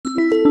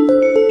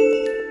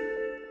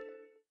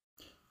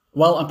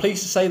Well, I'm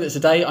pleased to say that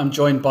today I'm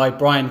joined by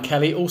Brian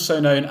Kelly,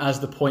 also known as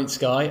the Points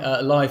Guy,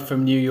 live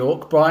from New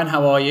York. Brian,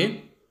 how are you?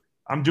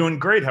 I'm doing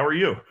great. How are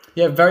you?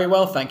 Yeah, very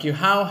well, thank you.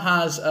 How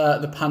has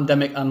the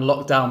pandemic and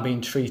lockdown been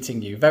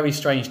treating you? Very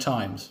strange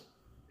times.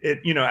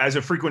 As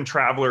a frequent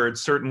traveler, it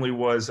certainly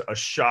was a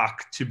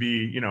shock to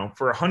be,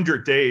 for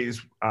 100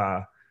 days,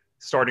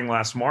 starting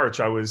last March,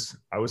 I was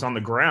on the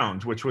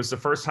ground, which was the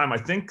first time I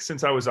think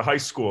since I was a high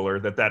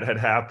schooler that had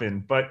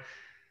happened. But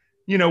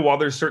while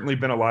there's certainly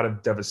been a lot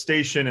of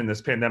devastation, and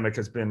this pandemic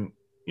has been,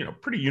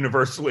 pretty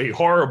universally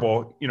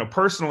horrible,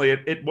 personally,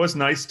 it was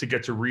nice to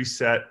get to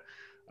reset,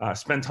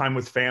 spend time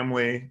with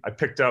family. I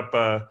picked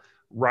up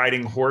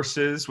riding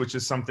horses, which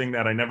is something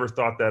that I never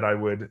thought that I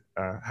would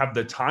have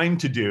the time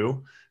to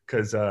do.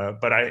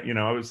 But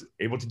I was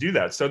able to do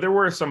that. So there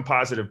were some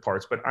positive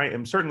parts, but I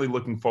am certainly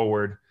looking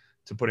forward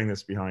to putting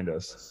this behind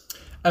us.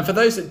 And for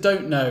those that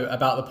don't know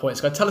about the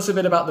Points Guy, tell us a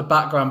bit about the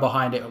background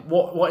behind it.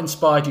 What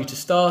inspired you to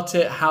start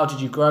it? How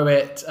did you grow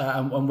it?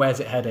 And where's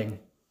it heading?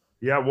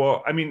 Yeah,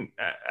 well, I mean,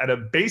 at a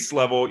base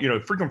level,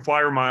 frequent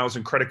flyer miles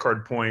and credit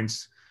card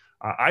points,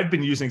 I've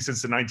been using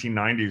since the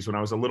 1990s. When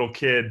I was a little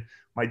kid,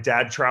 my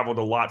dad traveled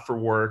a lot for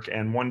work,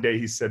 and one day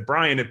he said,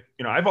 "Brian, if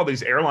I have all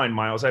these airline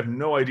miles, I have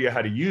no idea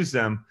how to use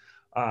them.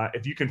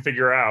 If you can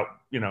figure out,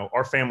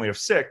 our family of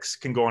six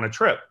can go on a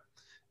trip."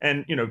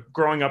 And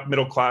growing up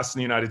middle class in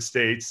the United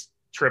States,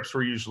 trips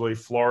were usually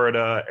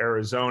Florida,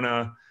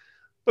 Arizona.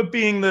 But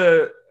being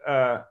the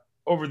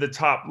over the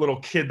top little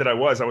kid that I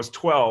was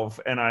 12,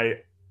 and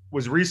I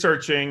was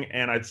researching,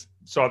 and I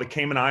saw the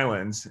Cayman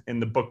Islands in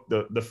the book,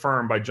 the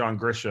Firm by John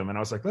Grisham. And I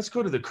was like, let's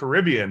go to the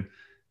Caribbean.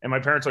 And my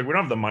parents were like, we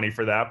don't have the money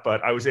for that.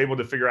 But I was able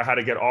to figure out how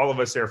to get all of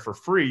us there for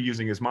free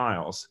using his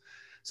miles.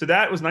 So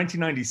that was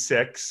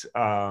 1996.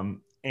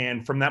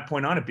 And from that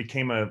point on, it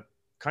became a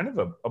kind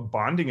of a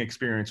bonding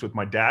experience with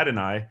my dad and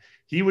I.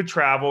 He would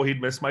travel, he'd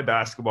miss my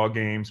basketball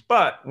games,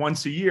 but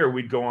once a year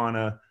we'd go on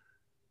a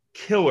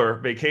killer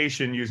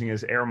vacation using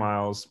his air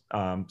miles.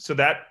 So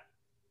that,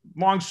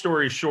 long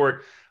story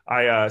short,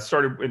 I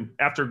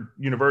after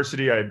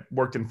university. I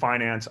worked in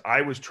finance.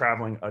 I was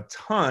traveling a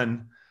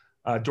ton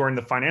during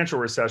the financial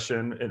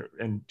recession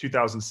in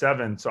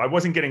 2007. So I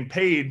wasn't getting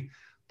paid,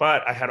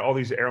 but I had all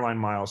these airline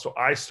miles. So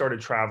I started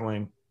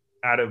traveling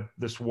out of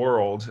this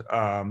world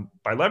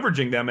by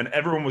leveraging them. And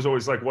everyone was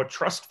always like, "What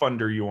trust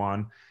fund are you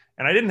on?"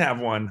 And I didn't have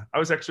one. I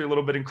was actually a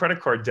little bit in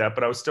credit card debt,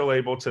 but I was still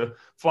able to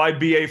fly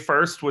BA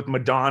first with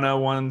Madonna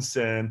once,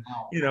 and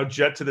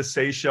jet to the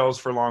Seychelles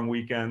for long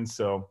weekends.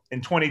 So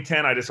in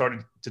 2010, I decided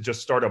to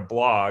just start a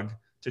blog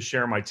to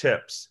share my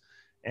tips.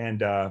 And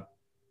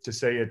to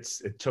say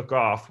it took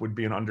off would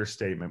be an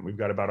understatement. We've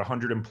got about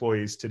 100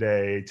 employees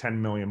today, 10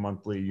 million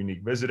monthly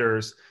unique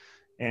visitors,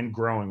 and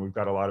growing. We've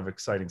got a lot of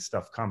exciting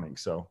stuff coming.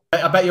 So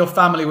I bet your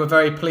family were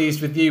very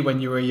pleased with you when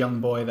you were a young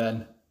boy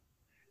then.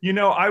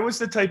 I was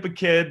the type of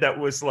kid that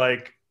was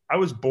like, I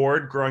was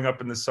bored growing up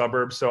in the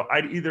suburbs. So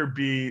I'd either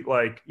be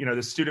like,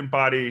 the student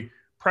body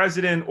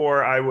president,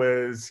 or I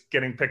was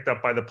getting picked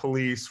up by the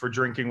police for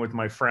drinking with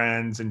my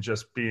friends and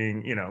just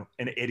being,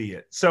 an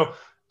idiot. So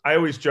I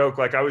always joke,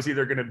 like, I was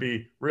either going to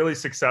be really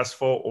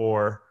successful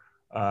or,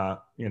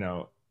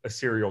 a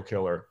serial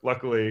killer.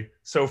 Luckily,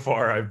 so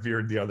far, I've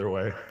veered the other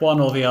way. One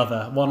or the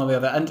other, one or the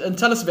other. And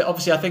tell us a bit.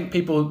 Obviously, I think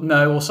people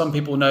know, or some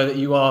people know, that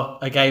you are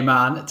a gay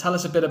man. Tell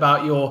us a bit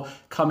about your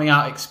coming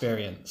out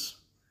experience.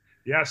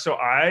 Yeah, so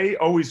I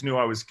always knew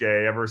I was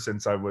gay ever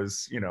since I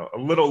was, a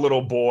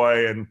little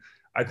boy. And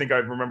I think I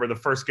remember the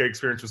first gay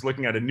experience was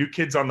looking at a New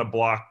Kids on the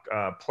Block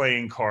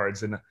playing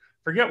cards, and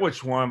forget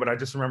which one, but I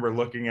just remember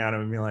looking at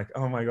him and being like,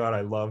 "Oh my God,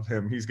 I love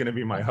him. He's going to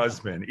be my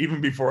husband,"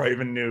 even before I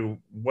even knew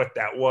what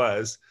that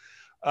was.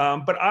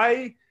 But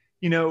I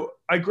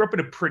grew up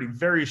in a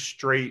very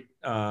straight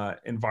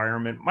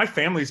environment. My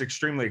family is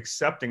extremely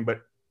accepting,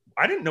 but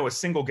I didn't know a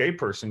single gay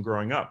person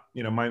growing up.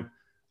 My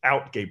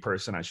out gay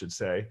person, I should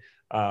say.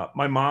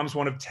 My mom's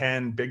one of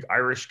 10, big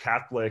Irish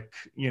Catholic,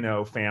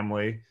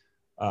 family.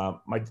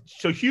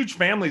 So huge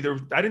family.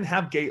 I didn't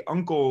have gay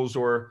uncles,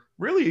 or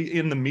really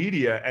in the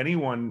media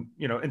anyone,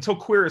 until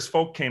Queer as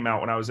Folk came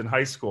out when I was in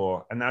high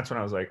school, and that's when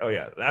I was like, oh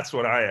yeah, that's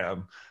what I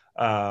am.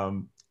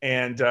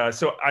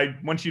 So I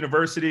went to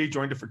university,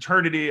 joined a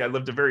fraternity. I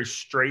lived a very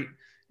straight,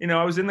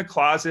 I was in the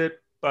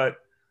closet, but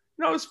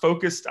I was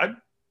focused. I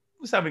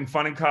was having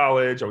fun in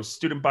college. I was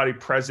student body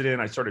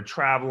president. I started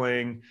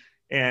traveling,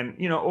 and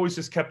always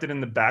just kept it in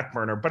the back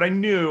burner. But I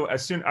knew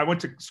I went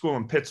to school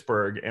in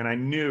Pittsburgh, and I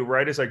knew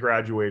right as I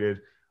graduated,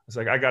 I was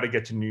like, I got to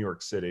get to New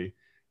York City.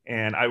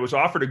 And I was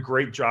offered a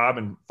great job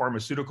in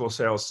pharmaceutical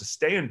sales to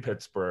stay in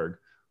Pittsburgh.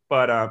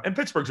 But and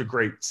Pittsburgh's a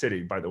great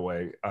city, by the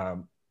way.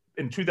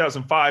 In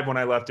 2005, when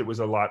I left, it was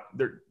a lot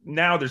there.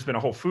 Now there's been a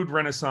whole food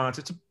renaissance.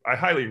 I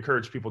highly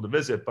encourage people to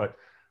visit, but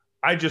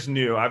I just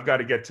knew I've got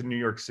to get to New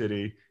York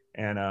City.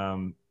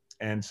 And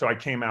so I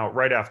came out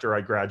right after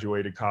I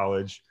graduated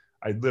college.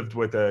 I lived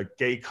with a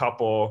gay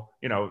couple,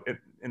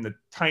 in the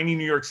tiny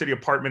New York City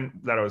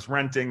apartment that I was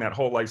renting, that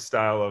whole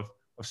lifestyle of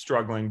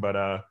struggling.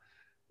 But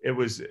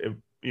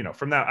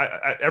from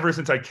that, ever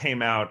since I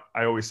came out,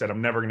 I always said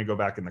I'm never going to go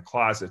back in the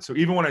closet. So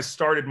even when I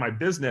started my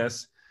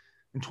business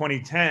in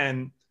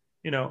 2010,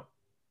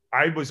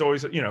 I was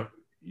always,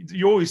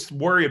 you always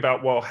worry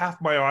about, well, half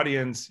my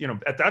audience,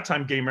 at that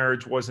time, gay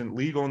marriage wasn't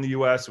legal in the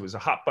US. It was a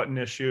hot button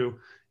issue.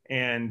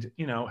 And,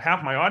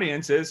 half my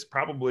audience is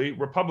probably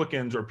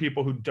Republicans or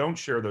people who don't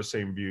share those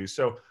same views.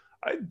 So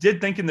I did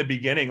think in the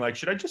beginning, like,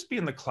 should I just be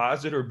in the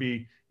closet or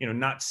be,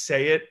 not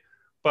say it?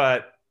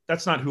 But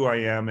that's not who I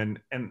am. And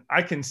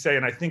I can say,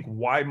 and I think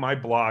why my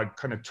blog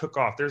kind of took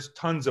off, there's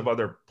tons of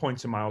other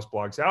Points and Miles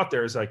blogs out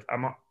there, is like,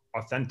 I'm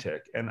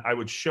authentic, and I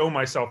would show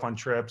myself on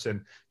trips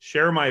and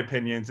share my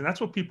opinions. And that's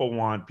what people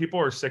want. People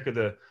are sick of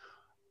the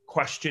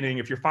questioning.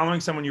 If you're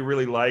following someone you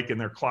really like and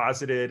they're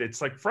closeted,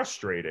 it's like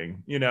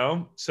frustrating,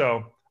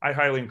 So I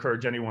highly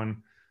encourage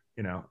anyone,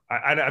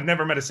 I've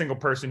never met a single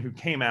person who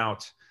came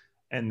out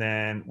and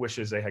then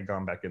wishes they had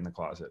gone back in the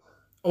closet.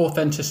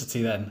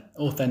 Authenticity then.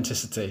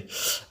 Authenticity.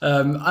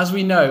 As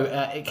we know,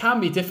 it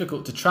can be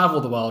difficult to travel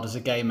the world as a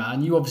gay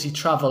man. You obviously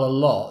travel a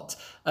lot.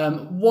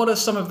 What are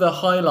some of the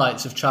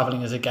highlights of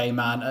traveling as a gay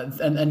man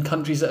and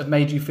countries that have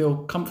made you feel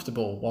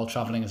comfortable while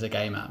traveling as a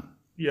gay man?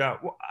 Yeah.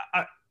 Well,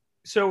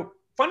 so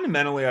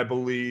fundamentally, I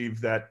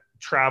believe that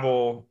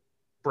travel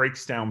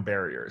breaks down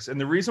barriers. And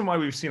the reason why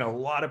we've seen a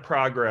lot of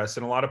progress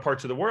in a lot of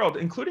parts of the world,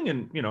 including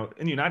in the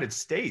United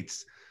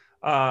States,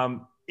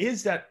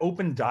 is that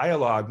open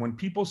dialogue. When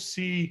people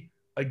see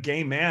a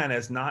gay man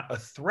as not a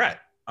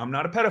threat, I'm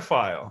not a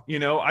pedophile.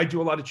 I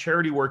do a lot of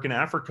charity work in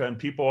Africa, and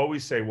people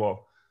always say,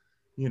 well,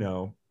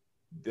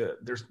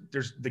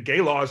 there's the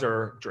gay laws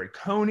are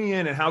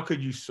draconian, and how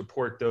could you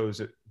support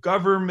those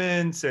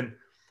governments? And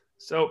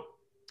so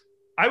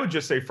I would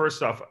just say,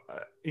 first off,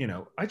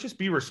 I just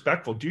be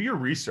respectful, do your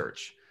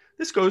research.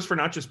 This goes for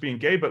not just being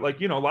gay, but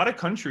like, a lot of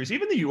countries,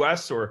 even the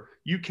US or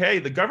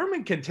UK, the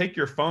government can take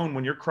your phone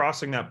when you're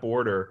crossing that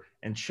border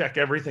and check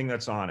everything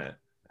that's on it.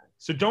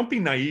 So don't be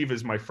naive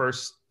is my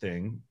first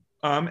thing.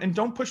 And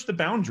don't push the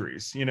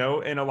boundaries. In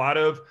a lot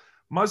of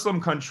Muslim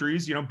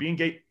countries, being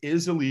gay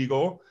is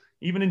illegal.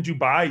 Even in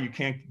Dubai, you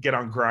can't get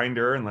on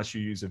Grindr unless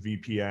you use a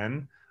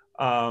VPN.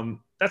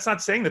 That's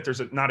not saying that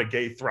there's not a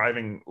gay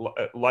thriving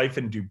life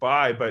in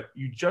Dubai, but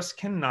you just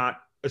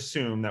cannot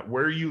assume that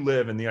where you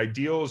live and the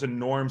ideals and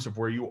norms of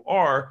where you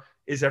are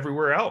is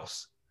everywhere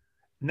else.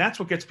 And that's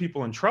what gets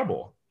people in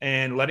trouble.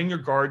 And letting your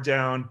guard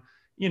down,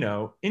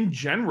 in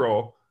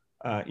general,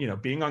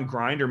 being on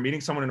Grindr,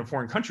 meeting someone in a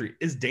foreign country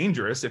is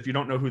dangerous if you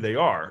don't know who they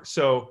are.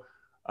 So,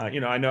 I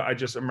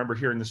remember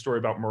hearing the story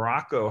about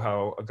Morocco,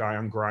 how a guy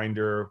on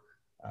Grindr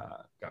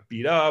got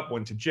beat up,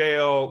 went to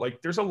jail.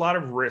 Like, there's a lot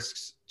of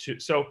risks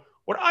so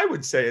what I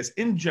would say is,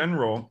 in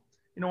general,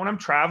 when I'm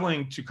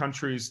traveling to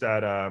countries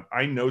that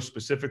I know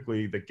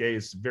specifically that gay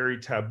is very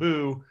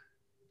taboo,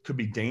 could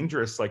be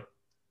dangerous, like,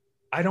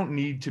 I don't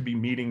need to be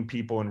meeting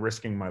people and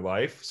risking my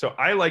life. So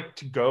I like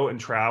to go and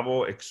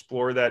travel,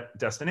 explore that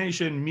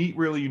destination, meet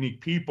really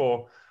unique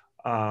people,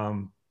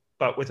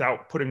 but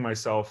without putting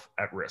myself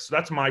at risk. So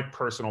that's my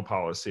personal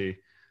policy.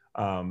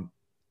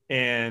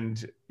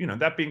 And,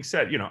 that being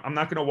said, I'm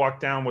not going to walk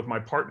down with my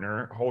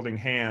partner holding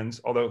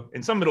hands, although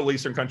in some Middle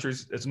Eastern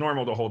countries, it's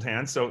normal to hold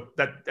hands. So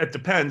that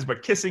depends,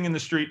 but kissing in the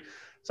street.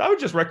 So I would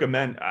just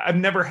recommend, I've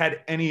never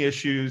had any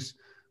issues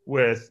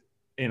with,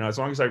 as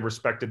long as I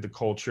respected the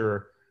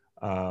culture.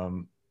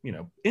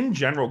 In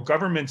general,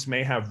 governments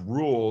may have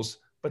rules,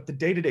 but the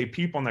day-to-day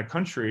people in that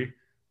country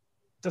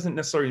doesn't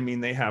necessarily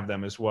mean they have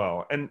them as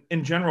well. And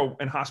in general,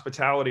 in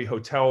hospitality,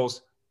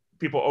 hotels,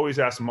 people always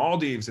ask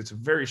Maldives, it's a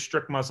very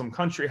strict Muslim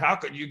country. How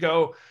could you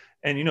go?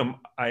 And,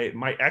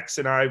 my ex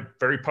and I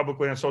very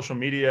publicly on social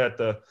media at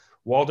the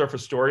Waldorf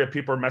Astoria,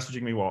 people are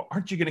messaging me, well,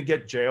 aren't you going to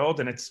get jailed?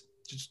 And it's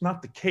just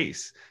not the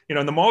case.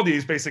 In the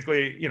Maldives,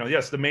 basically,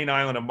 yes, the main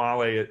island of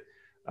Malé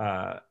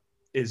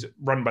is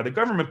run by the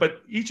government,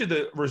 but each of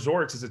the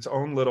resorts is its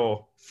own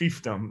little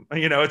fiefdom,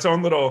 its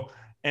own little,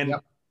 and,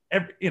 yep.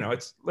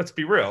 Let's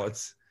be real.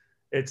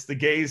 It's the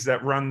gays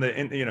that run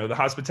the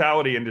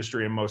hospitality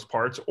industry in most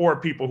parts, or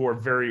people who are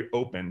very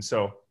open.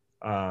 So,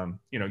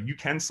 you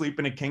can sleep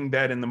in a king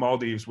bed in the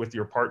Maldives with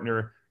your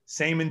partner.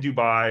 Same in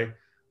Dubai.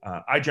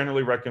 I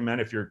generally recommend,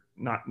 if you're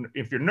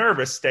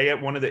nervous, stay at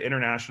one of the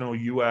international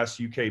US,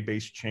 UK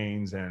based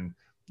chains, and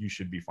you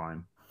should be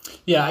fine.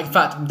 Yeah, in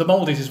fact, the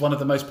Maldives is one of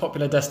the most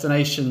popular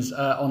destinations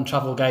on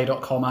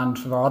travelgay.com and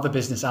for our other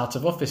business,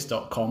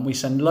 outofoffice.com. We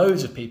send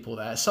loads of people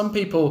there. Some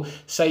people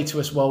say to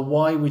us, well,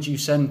 why would you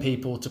send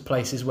people to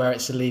places where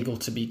it's illegal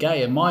to be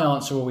gay? And my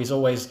answer always,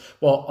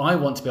 well, I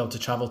want to be able to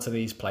travel to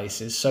these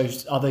places, so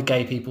other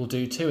gay people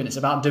do too. And it's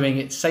about doing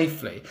it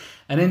safely.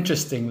 And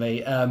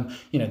interestingly,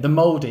 the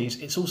Maldives,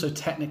 it's also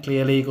technically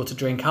illegal to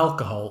drink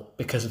alcohol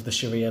because of the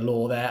Sharia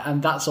law there.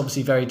 And that's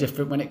obviously very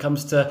different when it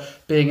comes to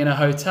being in a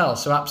hotel.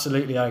 So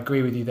absolutely, I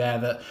agree with you there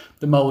that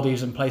the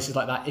Maldives and places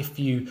like that, if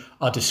you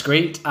are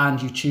discreet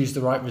and you choose the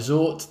right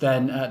resort,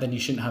 then you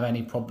shouldn't have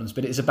any problems.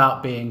 But it's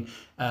about being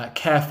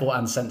careful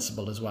and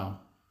sensible as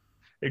well.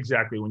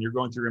 Exactly. When you're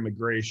going through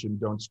immigration,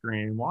 don't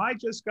scream, well, I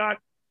just got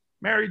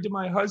married to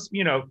my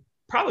husband,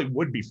 probably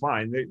would be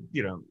fine.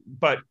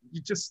 But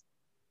you just,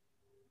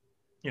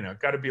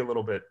 got to be a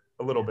little bit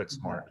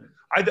smart.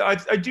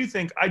 I do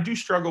think I do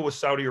struggle with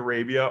Saudi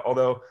Arabia,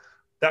 although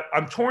that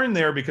I'm torn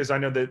there because I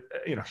know that,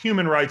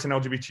 human rights and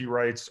LGBT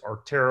rights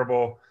are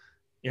terrible.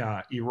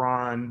 Yeah,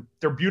 Iran,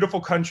 they're beautiful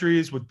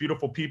countries with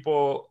beautiful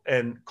people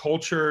and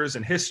cultures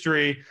and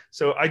history.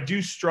 So I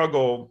do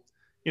struggle.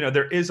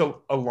 There is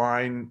a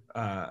line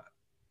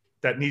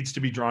that needs to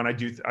be drawn. I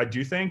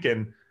do think,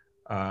 and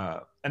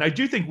I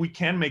do think we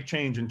can make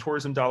change, and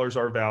tourism dollars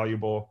are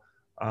valuable.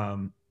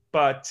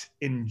 But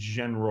in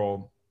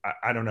general,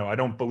 I don't know. I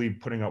don't believe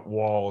putting up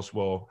walls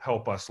will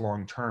help us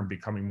long term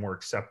becoming more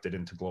accepted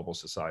into global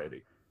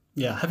society.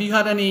 Yeah. Have you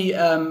had any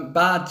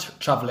bad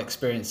travel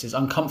experiences,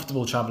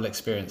 uncomfortable travel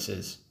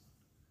experiences?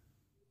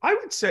 I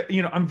would say,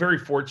 I'm very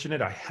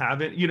fortunate. I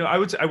haven't,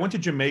 I went to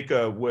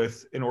Jamaica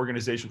with an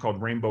organization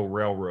called Rainbow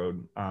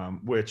Railroad,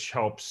 which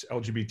helps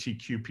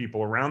LGBTQ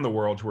people around the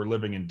world who are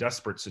living in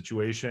desperate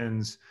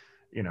situations.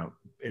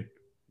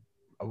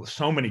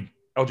 So many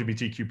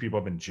LGBTQ people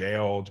have been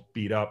jailed,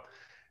 beat up.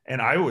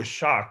 And I was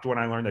shocked when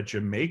I learned that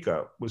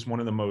Jamaica was one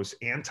of the most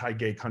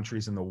anti-gay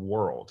countries in the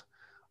world.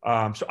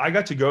 So I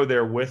got to go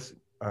there with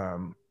a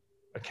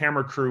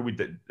camera crew. We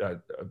did a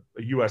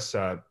U.S.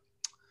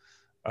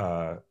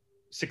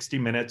 60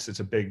 Minutes. It's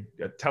a big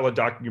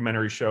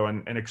teledocumentary show,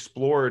 and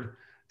explored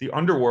the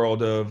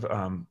underworld of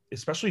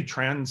especially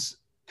trans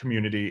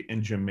community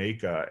in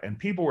Jamaica. And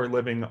people were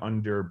living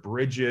under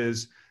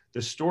bridges.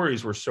 The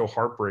stories were so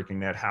heartbreaking.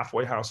 They had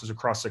halfway houses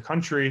across the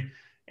country.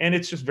 And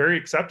it's just very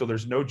acceptable.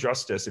 There's no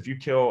justice. If you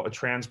kill a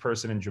trans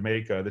person in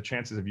Jamaica, the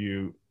chances of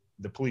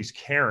the police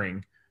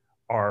caring,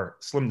 are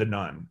slim to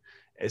none.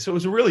 So it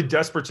was a really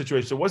desperate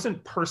situation. So it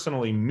wasn't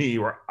personally me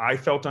where I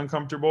felt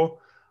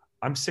uncomfortable.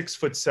 I'm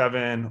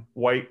 6'7",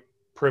 white,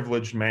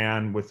 privileged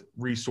man with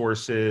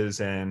resources.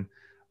 And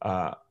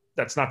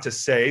that's not to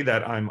say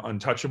that I'm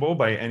untouchable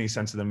by any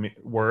sense of the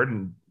word.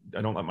 And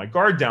I don't let my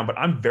guard down, but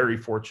I'm very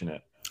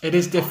fortunate. It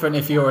is different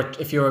if you're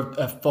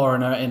a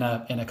foreigner in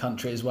a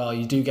country as well.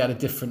 You do get a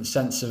different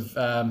sense of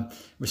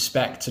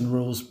respect and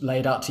rules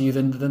laid out to you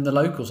than the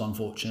locals,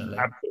 unfortunately.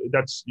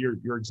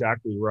 You're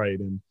exactly right.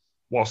 And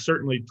while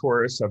certainly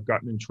tourists have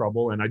gotten in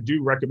trouble, and I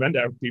do recommend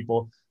to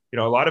people,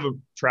 a lot of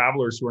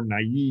travelers who are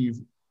naive,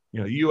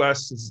 the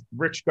U.S. is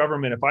rich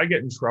government. If I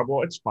get in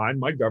trouble, it's fine.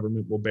 My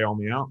government will bail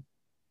me out.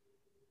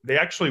 They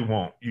actually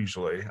won't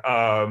usually.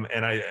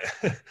 And I,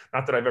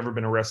 not that I've ever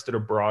been arrested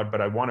abroad,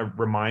 but I want to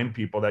remind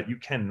people that you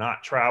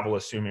cannot travel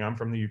assuming I'm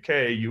from the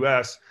UK,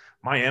 US.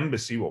 My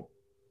embassy will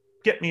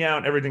get me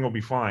out. Everything will be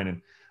fine. And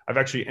I've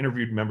actually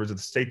interviewed members of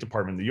the State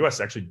Department. The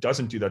US actually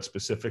doesn't do that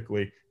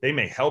specifically. They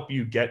may help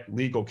you get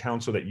legal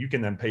counsel that you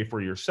can then pay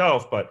for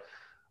yourself. But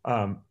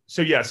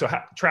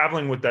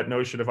traveling with that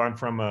notion of I'm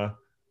from a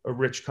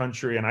rich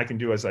country and I can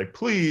do as I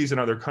please in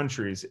other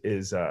countries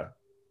is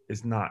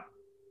not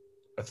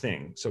a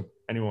thing. So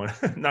anyone,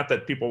 not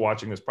that people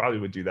watching this probably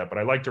would do that, but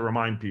I like to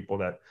remind people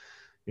that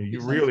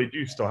you really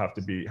do still have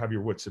to have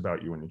your wits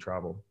about you when you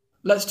travel.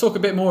 Let's talk a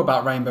bit more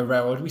about Rainbow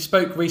Railroad. We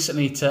spoke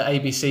recently to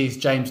ABC's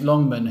James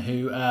Longman,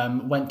 who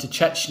went to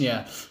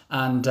Chechnya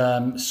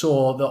and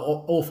saw the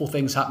awful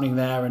things happening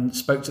there and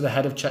spoke to the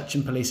head of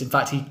Chechen police. In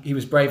fact, he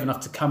was brave enough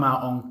to come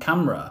out on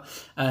camera,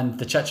 and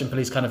the Chechen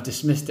police kind of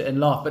dismissed it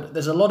and laughed. But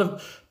there's a lot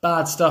of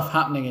bad stuff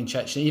happening in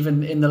Chechnya.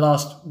 Even in the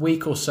last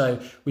week or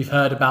so, we've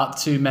heard about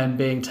 2 men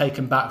being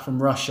taken back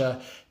from Russia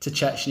to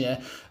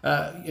Chechnya.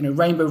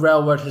 Rainbow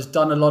Railroad has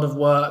done a lot of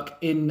work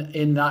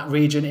in that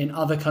region, in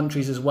other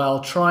countries as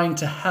well, trying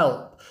to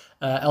help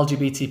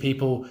LGBT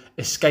people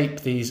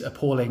escape these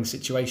appalling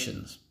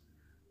situations.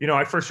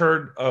 I first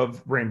heard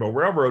of Rainbow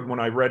Railroad when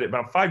I read it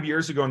about 5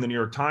 years ago in the New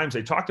York Times.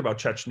 They talked about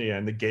Chechnya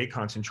and the gay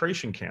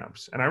concentration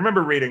camps. And I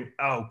remember reading,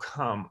 oh,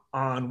 come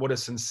on, what a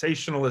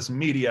sensationalist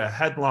media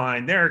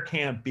headline. There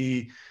can't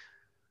be.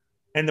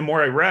 And the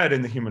more I read,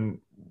 and the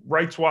Human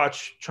Rights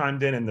Watch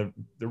chimed in, and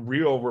the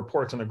real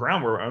reports on the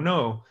ground were, oh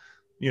no,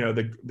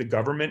 the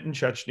government in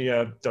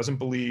Chechnya doesn't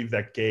believe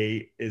that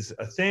gay is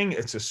a thing.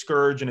 It's a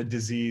scourge and a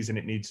disease, and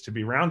it needs to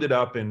be rounded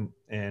up and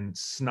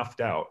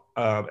snuffed out.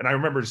 And I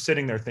remember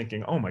sitting there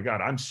thinking, oh my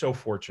God, I'm so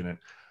fortunate.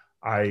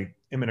 I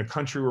am in a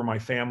country where my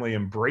family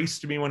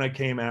embraced me when I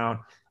came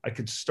out. I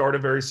could start a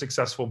very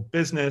successful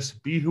business,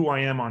 be who I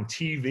am on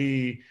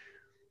TV,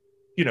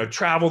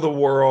 travel the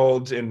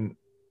world. And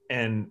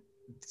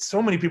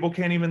so many people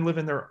can't even live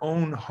in their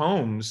own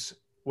homes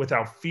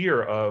without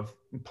fear of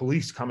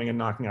police coming and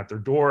knocking at their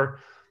door.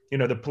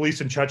 The police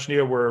in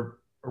Chechnya were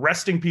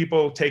arresting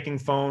people, taking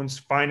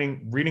phones,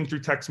 reading through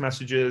text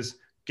messages,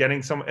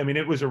 getting some. I mean,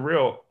 it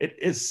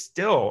is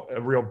still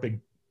a real big.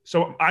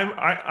 So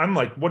I'm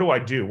like, what do I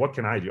do? What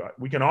can I do?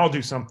 We can all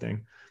do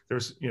something.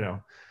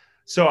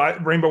 So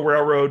Rainbow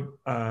Railroad,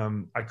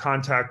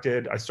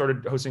 I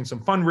started hosting some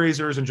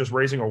fundraisers and just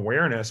raising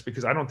awareness,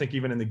 because I don't think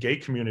even in the gay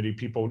community,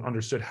 people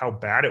understood how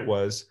bad it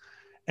was.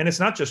 And it's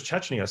not just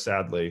Chechnya,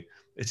 sadly.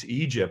 It's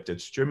Egypt,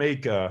 it's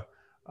Jamaica.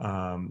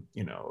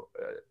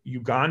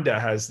 Uganda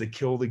has the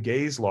kill the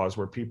gays laws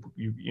where people,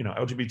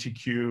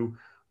 LGBTQ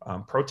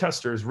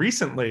protesters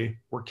recently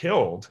were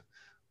killed,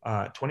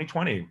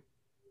 2020,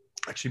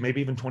 actually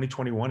maybe even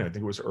 2021. I think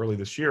it was early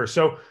this year.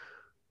 So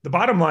the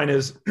bottom line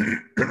is,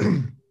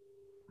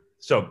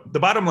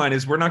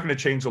 we're not going to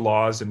change the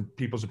laws and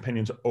people's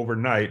opinions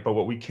overnight, but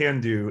what we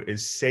can do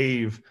is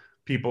save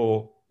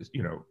people,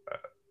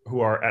 who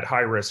are at high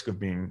risk of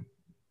being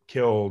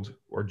killed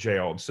or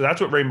jailed. So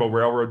that's what Rainbow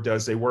Railroad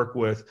does. They work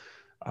with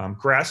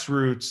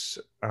grassroots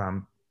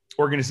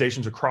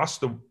organizations across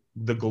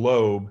the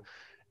globe,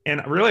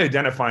 and really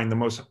identifying the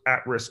most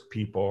at-risk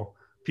people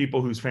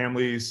whose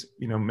families,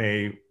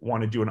 may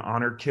want to do an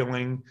honor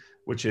killing,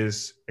 which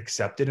is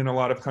accepted in a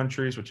lot of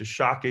countries, which is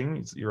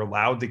shocking. You're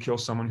allowed to kill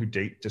someone who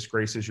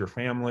disgraces your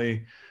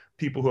family,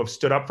 people who have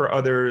stood up for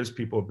others,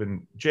 people who have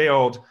been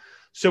jailed.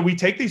 So we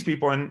take these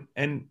people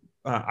and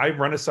I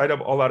run a site of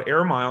All Out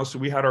Air Miles. So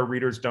we had our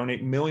readers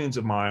donate millions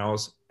of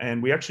miles,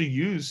 and we actually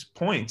use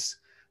points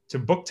to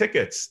book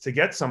tickets to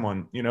get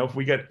someone. If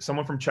we get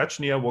someone from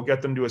Chechnya, we'll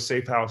get them to a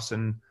safe house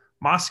in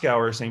Moscow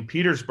or St.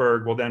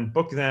 Petersburg. We'll then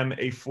book them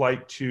a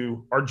flight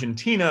to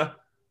Argentina,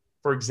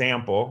 for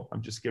example.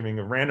 I'm just giving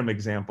a random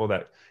example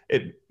that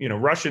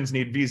Russians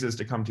need visas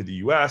to come to the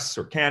US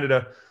or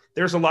Canada.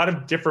 There's a lot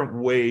of different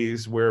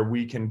ways where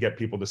we can get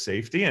people to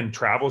safety, and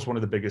travel is one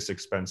of the biggest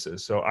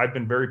expenses. So I've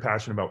been very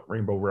passionate about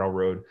Rainbow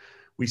Railroad.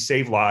 We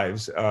save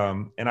lives.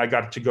 And I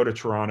got to go to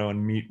Toronto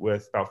and meet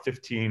with about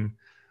 15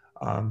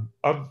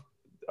 of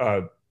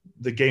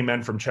the gay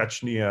men from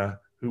Chechnya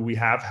who we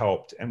have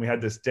helped. And we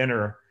had this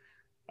dinner.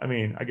 I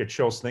mean, I get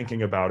chills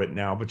thinking about it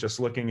now, but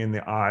just looking in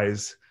the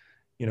eyes,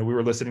 we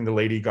were listening to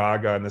Lady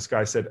Gaga, and this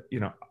guy said,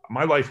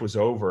 my life was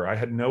over. I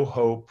had no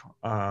hope.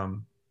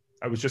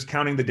 I was just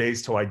counting the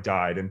days till I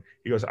died. And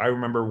he goes, I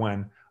remember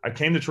when I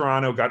came to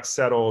Toronto, got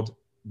settled,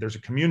 there's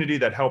a community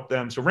that helped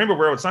them. So Rainbow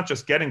Railroad, it's not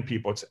just getting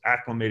people, it's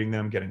acclimating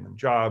them, getting them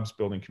jobs,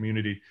 building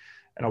community.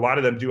 And a lot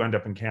of them do end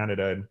up in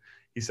Canada. And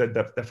he said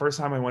that the first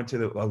time I went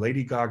to a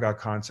Lady Gaga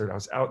concert, I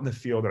was out in the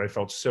field and I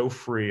felt so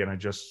free, and I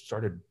just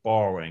started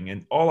bawling.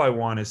 And all I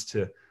want is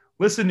to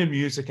listen to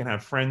music and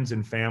have friends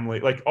and family,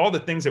 like all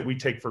the things that we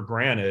take for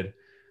granted.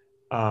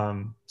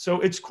 So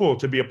it's cool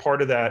to be a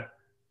part of that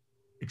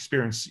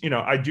experience.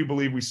 I do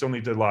believe we still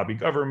need to lobby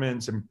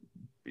governments, and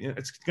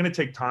it's going to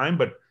take time,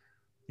 but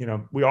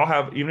we all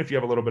have, even if you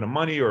have a little bit of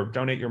money or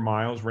donate your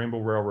miles, Rainbow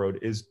Railroad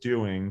is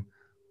doing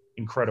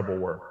incredible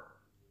work.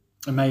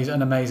 An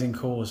amazing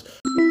cause.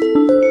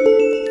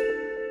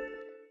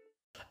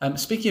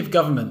 Speaking of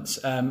governments,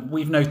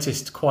 we've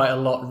noticed quite a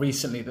lot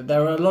recently that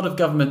there are a lot of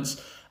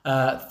governments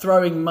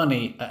throwing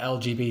money at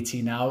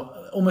LGBT now,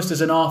 almost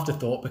as an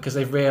afterthought, because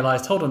they've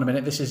realised, hold on a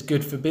minute, this is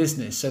good for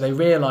business. So they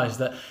realise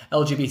that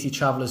LGBT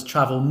travellers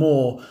travel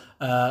more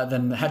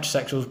than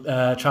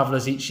heterosexual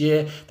travellers each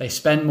year. They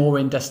spend more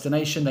in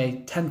destination.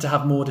 They tend to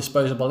have more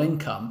disposable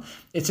income.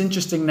 It's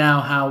interesting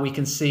now how we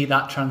can see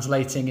that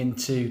translating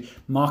into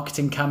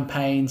marketing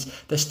campaigns.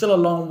 There's still a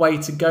long way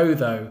to go,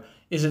 though,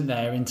 isn't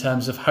there, in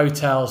terms of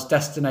hotels,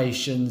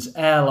 destinations,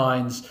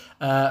 airlines,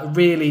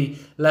 really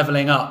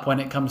leveling up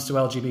when it comes to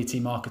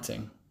LGBT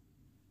marketing?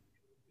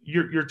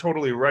 You're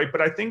totally right.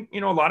 But I think, a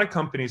lot of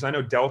companies, I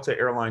know Delta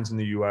Airlines in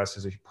the US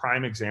is a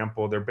prime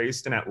example. They're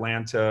based in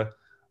Atlanta,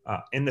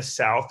 in the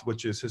South,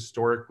 which is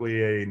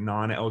historically a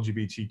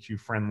non-LGBTQ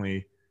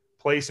friendly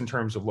place in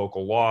terms of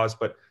local laws,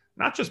 but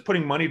not just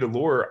putting money to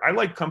lure. I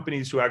like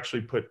companies who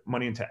actually put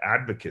money into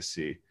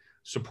advocacy,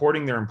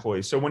 supporting their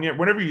employees. So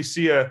whenever you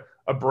see a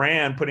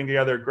brand putting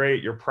together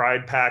your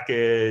pride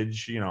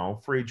package,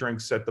 free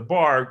drinks at the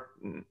bar,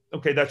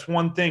 okay, that's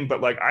one thing.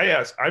 But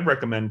I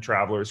recommend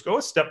travelers go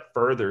a step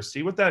further,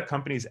 see what that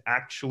company's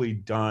actually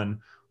done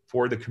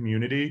for the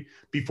community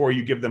before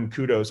you give them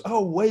kudos.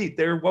 Oh, wait,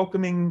 they're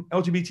welcoming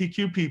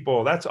LGBTQ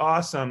people. That's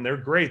awesome. They're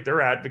great.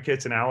 They're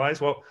advocates and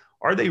allies. Well,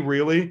 are they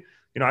really?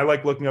 I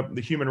like looking up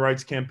the Human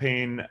Rights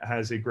Campaign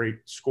has a great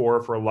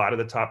score for a lot of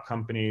the top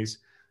companies.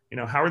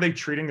 How are they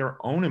treating their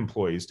own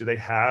employees? Do they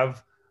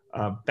have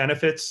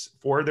benefits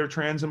for their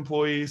trans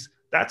employees?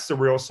 That's the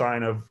real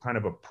sign of kind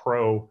of a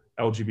pro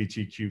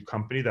LGBTQ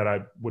company that I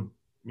would,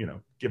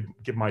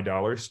 give my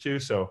dollars to.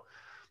 So,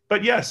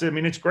 but yes,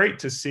 it's great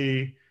to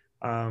see,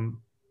 in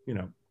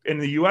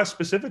the US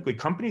specifically,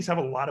 companies have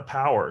a lot of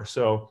power.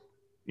 So,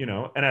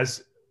 and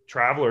as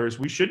travelers,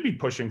 we should be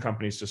pushing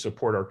companies to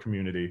support our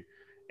community.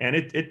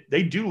 And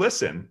they do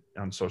listen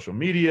on social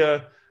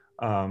media.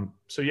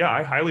 So yeah,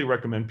 I highly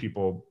recommend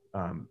people,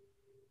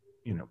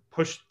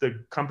 push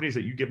the companies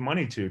that you give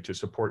money to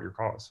support your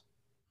cause.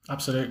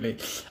 Absolutely.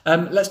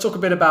 Let's talk a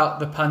bit about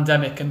the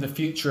pandemic and the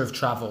future of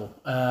travel.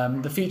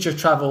 The future of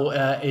travel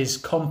is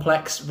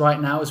complex right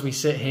now as we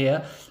sit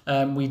here.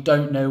 We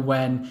don't know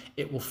when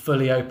it will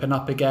fully open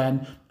up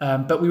again,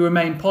 but we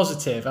remain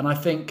positive. And I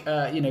think,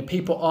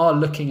 people are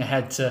looking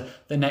ahead to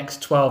the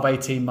next 12,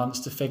 18 months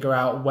to figure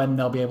out when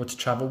they'll be able to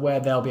travel, where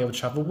they'll be able to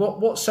travel.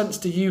 What sense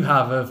do you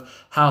have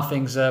of how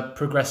things are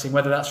progressing,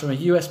 whether that's from a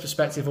US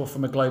perspective or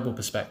from a global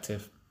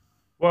perspective?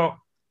 Well,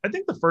 I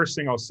think the first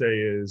thing I'll say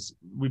is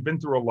we've been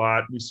through a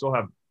lot. We still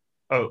have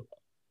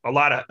a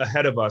lot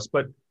ahead of us.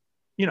 But,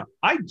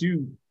 I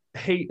do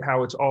hate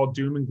how it's all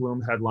doom and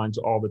gloom headlines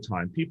all the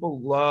time.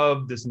 People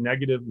love this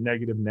negative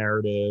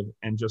narrative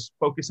and just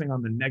focusing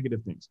on the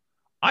negative things.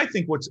 I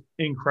think what's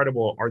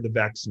incredible are the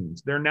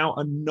vaccines. There are now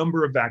a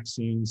number of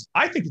vaccines.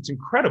 I think it's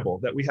incredible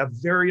that we have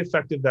very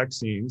effective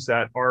vaccines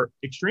that are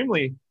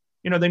extremely,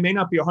 they may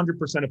not be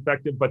 100%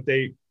 effective, but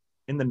they,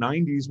 in the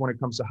 90s, when it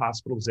comes to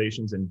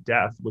hospitalizations and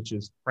death, which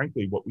is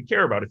frankly what we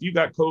care about. If you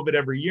got COVID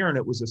every year and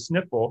it was a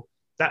sniffle,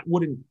 that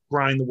wouldn't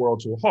grind the world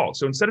to a halt.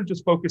 So instead of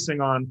just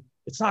focusing on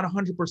it's not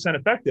 100%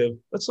 effective,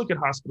 let's look at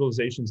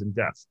hospitalizations and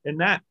deaths. And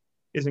that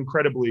is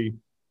incredibly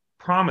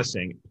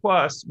promising.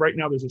 Plus, right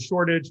now there's a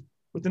shortage.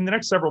 Within the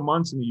next several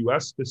months in the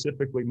US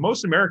specifically,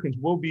 most Americans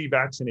will be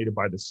vaccinated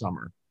by the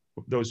summer,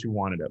 those who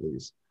want it at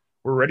least.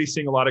 We're already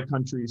seeing a lot of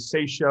countries,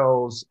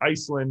 Seychelles,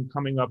 Iceland,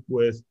 coming up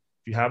with,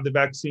 if you have the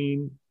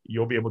vaccine,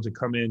 you'll be able to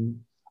come in.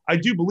 I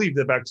do believe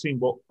the vaccine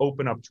will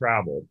open up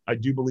travel. I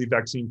do believe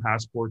vaccine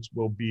passports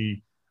will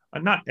be,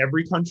 not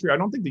every country, I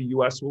don't think the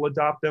US will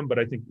adopt them, but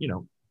I think,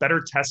 better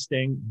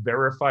testing,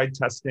 verified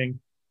testing.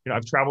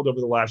 I've traveled over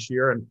the last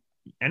year and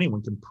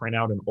anyone can print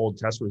out an old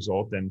test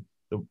result, and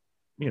the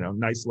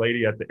nice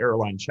lady at the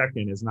airline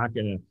check-in is not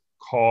going to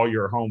call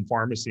your home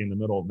pharmacy in the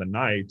middle of the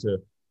night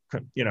to,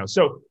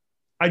 so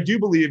I do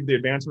believe the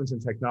advancements in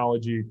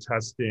technology,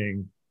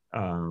 testing,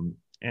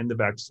 and the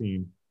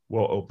vaccine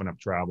will open up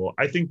travel.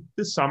 I think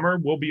this summer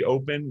will be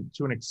open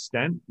to an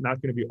extent,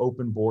 not going to be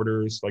open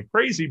borders like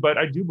crazy, but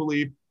I do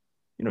believe,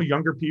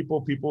 younger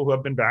people who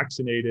have been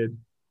vaccinated,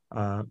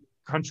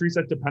 countries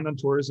that depend on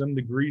tourism,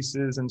 the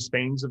Greeces and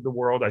Spains of the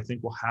world, I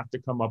think will have to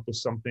come up with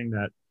something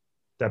that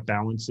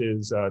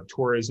balances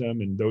tourism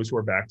and those who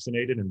are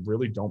vaccinated and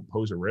really don't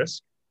pose a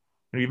risk.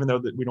 And even though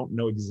that we don't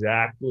know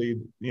exactly,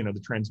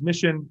 the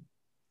transmission,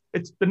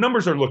 the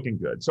numbers are looking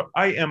good. So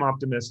I am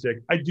optimistic.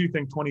 I do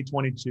think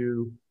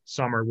 2022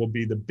 summer will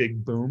be the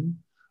big boom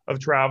of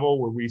travel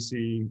where we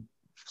see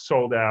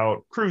sold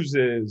out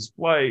cruises,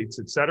 flights,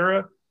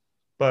 etc.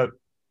 But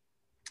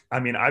I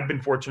mean, I've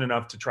been fortunate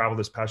enough to travel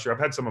this past year. I've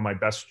had some of my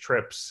best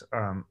trips.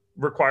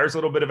 Requires a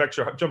little bit of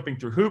extra jumping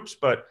through hoops,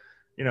 but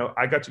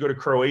I got to go to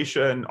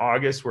Croatia in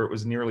August where it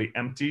was nearly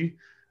empty.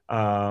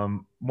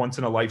 Once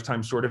in a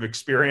lifetime sort of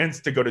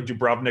experience to go to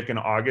Dubrovnik in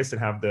August and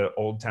have the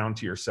old town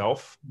to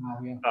yourself. Oh,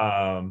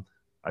 yeah.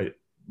 I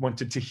went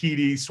to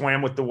Tahiti,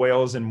 swam with the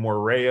whales in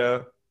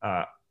Moorea.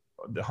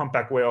 The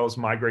humpback whales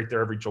migrate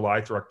there every July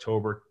through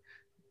October.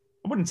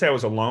 I wouldn't say I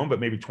was alone, but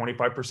maybe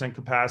 25%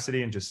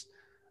 capacity and just,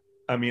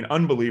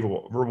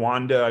 unbelievable.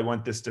 Rwanda, I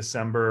went this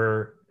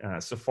December,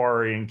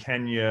 safari in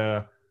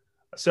Kenya.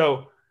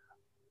 So,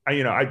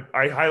 I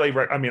highly,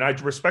 I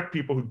respect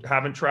people who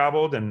haven't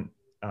traveled, and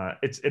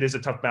it is a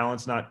tough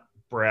balance, not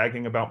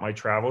bragging about my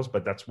travels,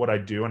 but that's what I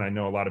do. And I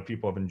know a lot of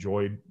people have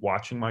enjoyed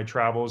watching my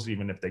travels,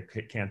 even if they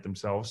can't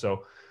themselves.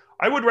 So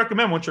I would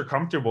recommend, once you're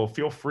comfortable,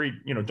 feel free,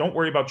 don't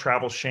worry about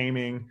travel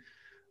shaming,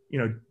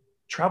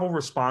 travel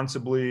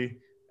responsibly,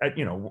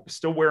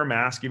 still wear a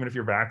mask, even if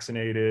you're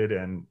vaccinated.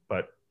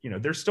 But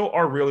there still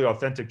are really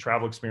authentic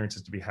travel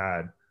experiences to be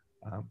had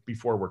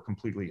before we're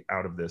completely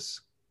out of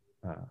this.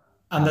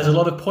 And there's a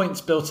lot of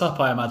points built up,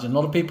 I imagine. A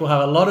lot of people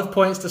have a lot of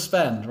points to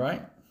spend,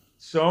 right?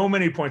 So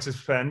many points to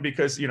spend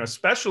because,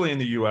 especially in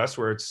the US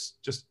where it's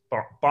just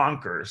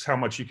bonkers how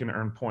much you can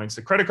earn points.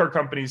 The credit card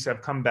companies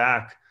have come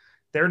back.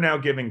 They're now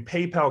giving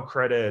PayPal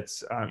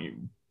credits.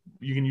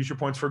 You can use your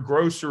points for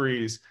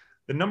groceries.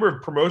 The number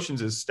of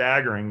promotions is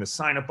staggering. The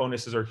sign-up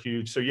bonuses are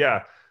huge. So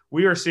yeah,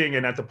 we are seeing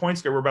it at the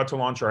PointsGate. We're about to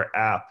launch our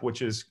app,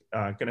 which is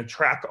going to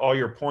track all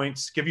your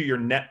points, give you your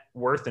net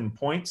worth in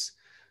points,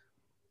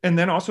 and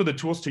then also the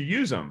tools to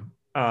use them.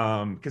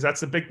 Because that's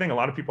the big thing. A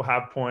lot of people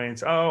have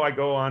points. Oh, I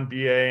go on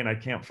BA and I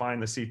can't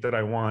find the seat that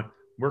I want.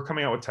 We're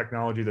coming out with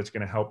technology that's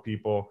going to help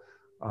people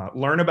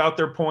learn about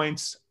their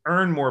points,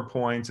 earn more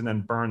points, and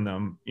then burn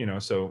them,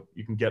 so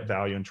you can get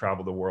value and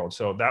travel the world.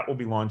 So that will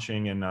be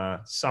launching in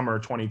summer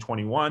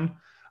 2021.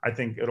 I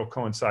think it'll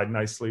coincide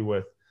nicely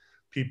with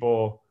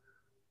people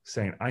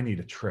saying, I need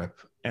a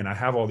trip and I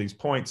have all these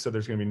points, so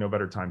there's going to be no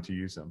better time to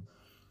use them.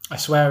 I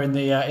swear in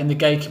the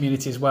gay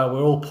community as well,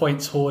 we're all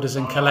points hoarders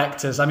and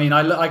collectors. I mean,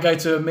 I go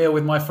to a meal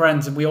with my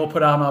friends and we all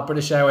put on our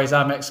British Airways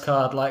Amex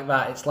card like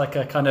that. It's like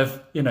a kind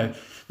of,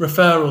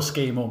 referral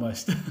scheme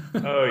almost.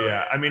 Oh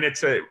yeah. I mean,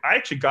 I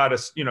actually got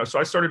us, so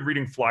I started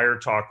reading Flyer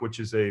Talk, which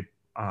is a,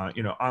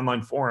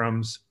 online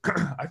forums.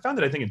 I found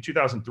it, I think in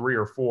 2003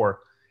 or 4,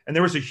 and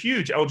there was a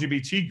huge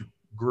LGBT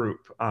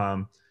group.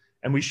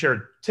 And we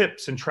shared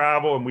tips and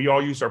travel, and we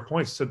all used our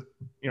points. So,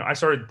 I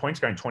started Points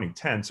Guy in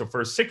 2010. So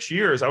for 6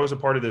 years, I was a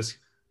part of this,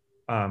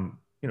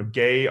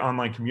 gay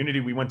online community.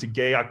 We went to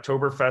Gay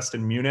Oktoberfest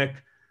in Munich,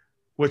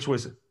 which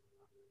was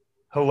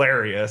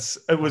hilarious.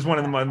 It was one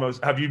of the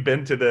most. Have you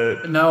been to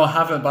the? No, I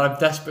haven't, but I'm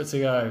desperate to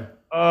go.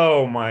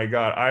 Oh my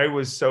God, I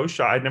was so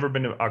shocked. I'd never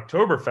been to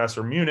Oktoberfest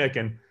or Munich,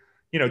 and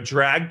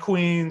drag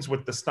queens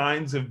with the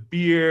steins of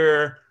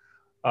beer.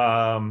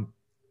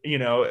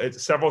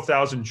 It's several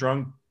thousand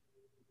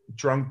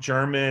drunk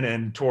German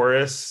and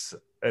tourists,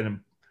 and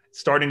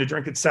starting to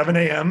drink at 7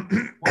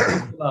 a.m.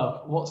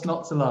 What's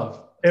not to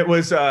love? It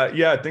was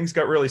things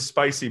got really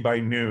spicy by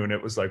noon.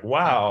 It was like,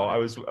 wow. I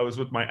was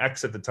with my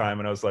ex at the time,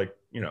 and I was like,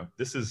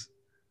 this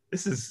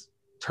is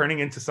turning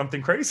into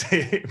something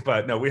crazy.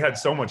 But no, we had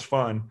so much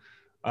fun.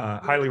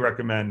 Highly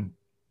recommend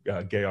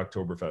Gay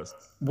Oktoberfest.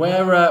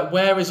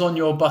 Where is on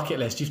your bucket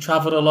list? You've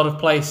traveled a lot of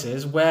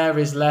places. Where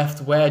is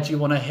left? Where do you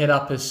want to hit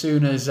up as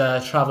soon as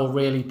travel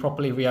really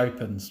properly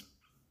reopens?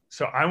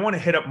 So I want to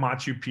hit up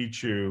Machu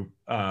Picchu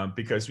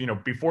because,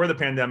 before the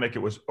pandemic, it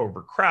was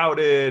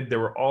overcrowded. There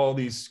were all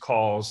these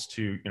calls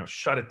to,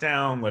 shut it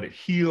down, let it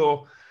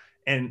heal.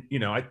 And,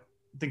 I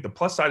think the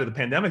plus side of the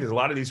pandemic is a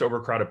lot of these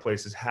overcrowded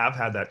places have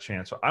had that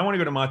chance. So I want to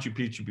go to Machu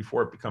Picchu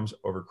before it becomes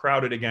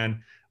overcrowded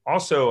again.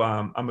 Also,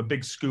 I'm a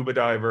big scuba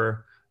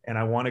diver, and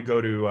I want to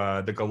go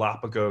to the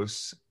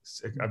Galapagos.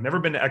 I've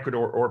never been to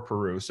Ecuador or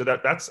Peru. So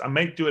I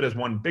might do it as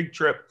one big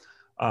trip.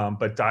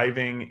 But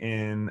diving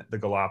in the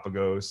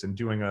Galapagos and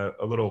doing a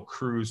little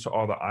cruise to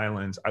all the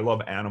islands. I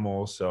love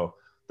animals, so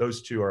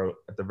those two are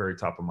at the very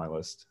top of my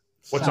list.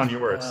 What's on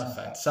yours?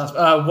 Perfect.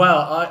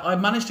 I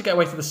managed to get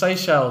away to the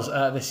Seychelles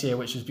this year,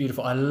 which was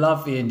beautiful. I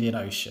love the Indian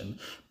Ocean,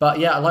 but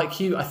yeah,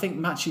 like you, I think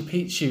Machu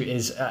Picchu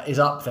is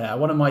up there.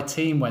 One of my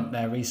team went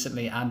there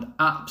recently and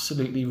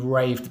absolutely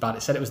raved about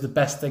it. Said it was the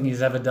best thing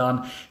he's ever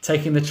done.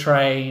 Taking the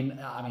train,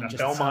 The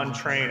Belmont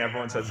train.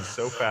 Everyone says it's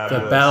so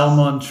fabulous. The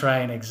Belmont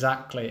train,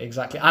 exactly.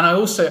 And I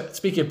also,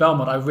 speaking of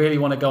Belmont, I really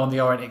want to go on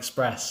the Orient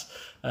Express.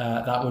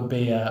 That would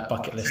be a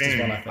bucket list as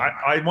well, I think.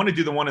 I want to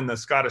do the one in the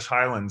Scottish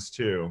Highlands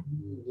too.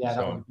 Yeah,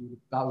 so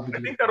that would be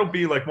I think that'll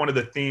be like one of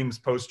the themes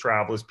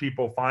post-travel is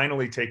people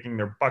finally taking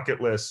their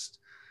bucket list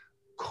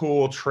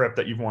cool trip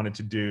that you've wanted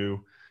to do.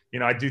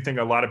 I do think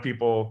a lot of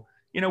people,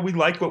 we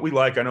like what we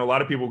like. I know a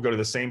lot of people go to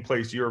the same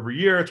place year over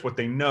year. It's what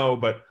they know,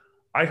 but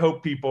I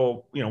hope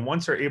people,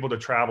 once they're able to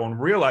travel and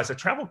realize that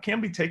travel can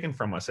be taken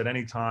from us at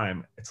any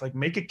time, it's like,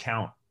 make it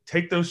count.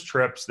 Take those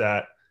trips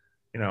that,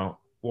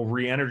 will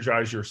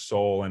re-energize your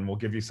soul and will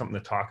give you something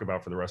to talk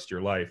about for the rest of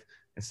your life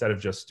instead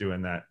of just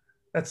doing that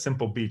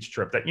simple beach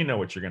trip that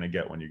what you're going to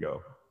get when you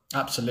go.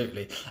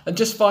 Absolutely. And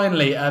just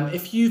finally,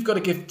 if you've got to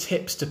give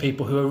tips to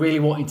people who are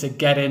really wanting to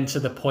get into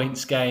the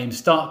points game,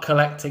 start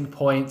collecting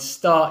points,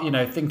 start,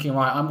 thinking,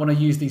 right, I'm going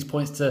to use these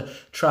points to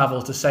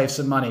travel, to save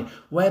some money,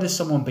 where does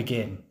someone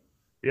begin?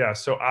 Yeah,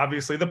 so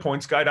obviously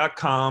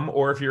thepointsguy.com,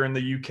 or if you're in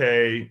the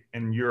UK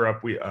and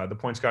Europe,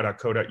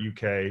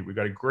 thepointsguy.co.uk. We've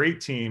got a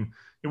great team.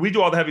 We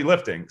do all the heavy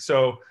lifting.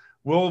 So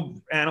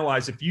we'll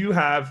analyze if you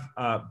have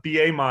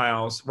BA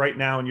miles right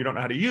now and you don't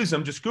know how to use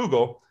them, just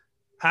Google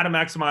how to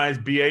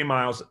maximize BA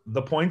miles,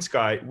 the Points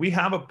Guy. We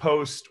have a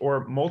post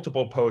or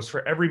multiple posts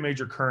for every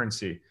major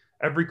currency,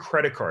 every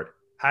credit card,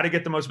 how to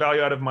get the most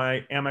value out of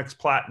my Amex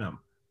Platinum.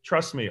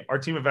 Trust me, our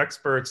team of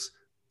experts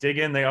dig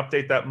in, they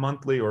update that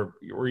monthly or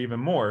even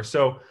more.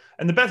 So,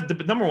 and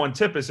the number one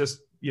tip is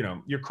just,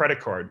 your credit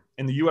card.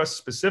 In the US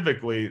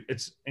specifically,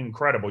 it's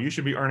incredible. You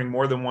should be earning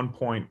more than 1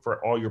 point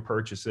for all your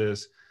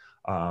purchases.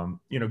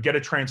 Get a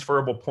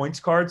transferable points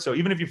card. So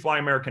even if you fly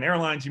American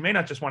Airlines, you may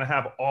not just want to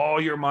have all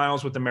your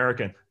miles with the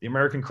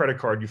American credit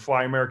card, you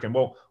fly American.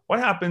 Well, what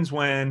happens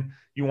when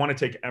you want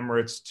to take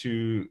Emirates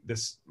to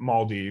this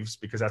Maldives,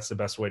 because that's the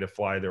best way to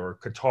fly there, or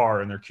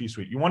Qatar and their Q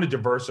Suite? You want to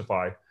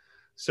diversify.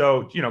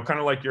 So, kind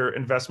of like your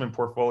investment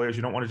portfolios,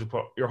 you don't want to just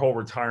put your whole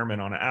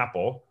retirement on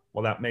Apple.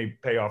 Well, that may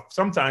pay off.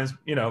 Sometimes,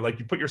 like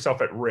you put yourself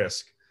at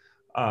risk.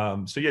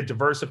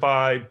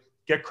 Diversify,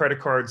 get credit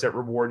cards that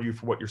reward you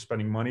for what you're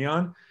spending money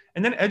on,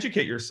 and then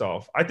educate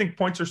yourself. I think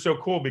points are so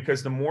cool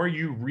because the more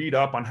you read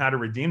up on how to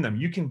redeem them,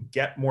 you can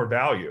get more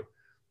value.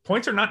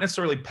 Points are not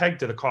necessarily pegged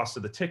to the cost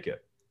of the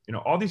ticket.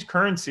 All these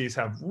currencies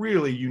have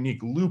really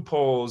unique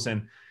loopholes,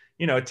 and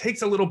it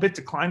takes a little bit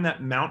to climb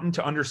that mountain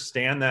to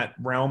understand that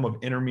realm of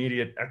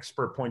intermediate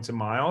expert points and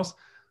miles.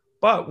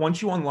 But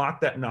once you unlock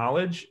that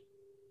knowledge,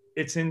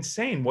 it's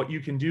insane what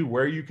you can do,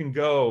 where you can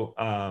go.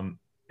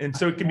 And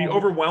so it can be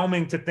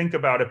overwhelming to think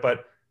about it,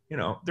 but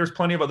there's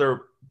plenty of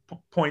other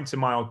points and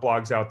miles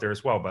blogs out there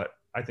as well. But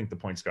I think the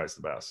Points Guy's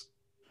the best.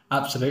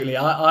 Absolutely.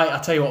 I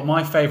tell you what,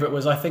 my favorite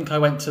was, I think I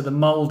went to the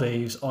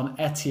Maldives on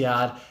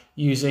Etihad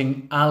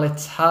using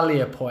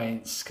Alitalia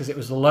points because it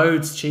was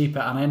loads cheaper,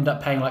 and I ended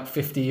up paying like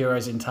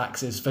 €50 in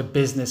taxes for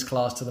business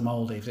class to the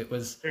Maldives. It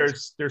was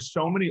there's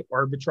so many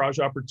arbitrage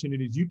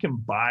opportunities. You can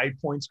buy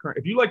points.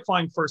 If you like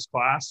flying first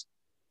class,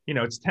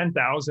 it's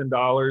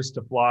 $10,000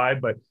 to fly,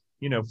 but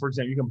for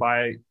example,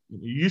 you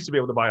used to be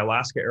able to buy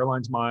Alaska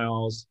Airlines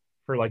miles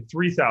for like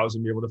 $3,000 to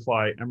be able to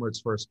fly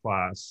Emirates first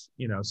class.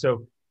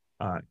 So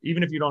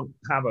even if you don't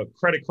have a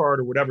credit card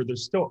or whatever,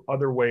 there's still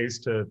other ways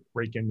to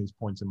rake in these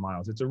points and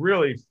miles. It's a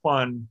really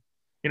fun,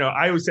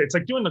 I always say it's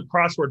like doing the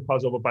crossword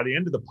puzzle, but by the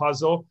end of the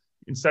puzzle,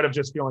 instead of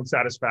just feeling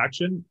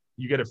satisfaction,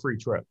 you get a free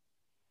trip.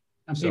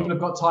 And people have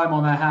got time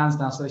on their hands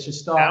now, so they should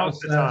start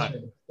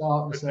researching.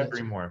 Couldn't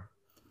agree more.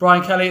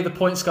 Brian Kelly, the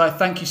Points Guy,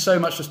 thank you so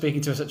much for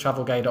speaking to us at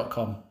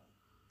travelgay.com.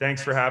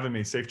 Thanks for having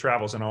me. Safe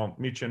travels, and I'll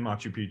meet you in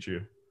Machu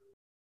Picchu.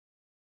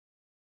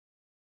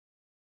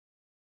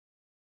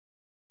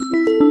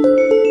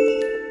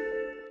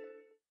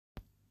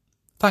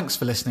 Thanks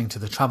for listening to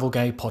the Travel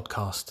Gay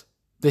podcast.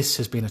 This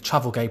has been a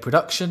Travel Gay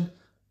production.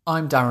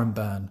 I'm Darren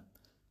Byrne.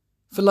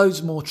 For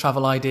loads more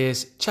travel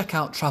ideas, check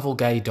out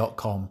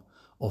travelgay.com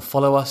or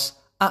follow us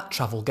at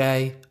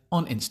TravelGay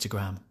on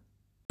Instagram.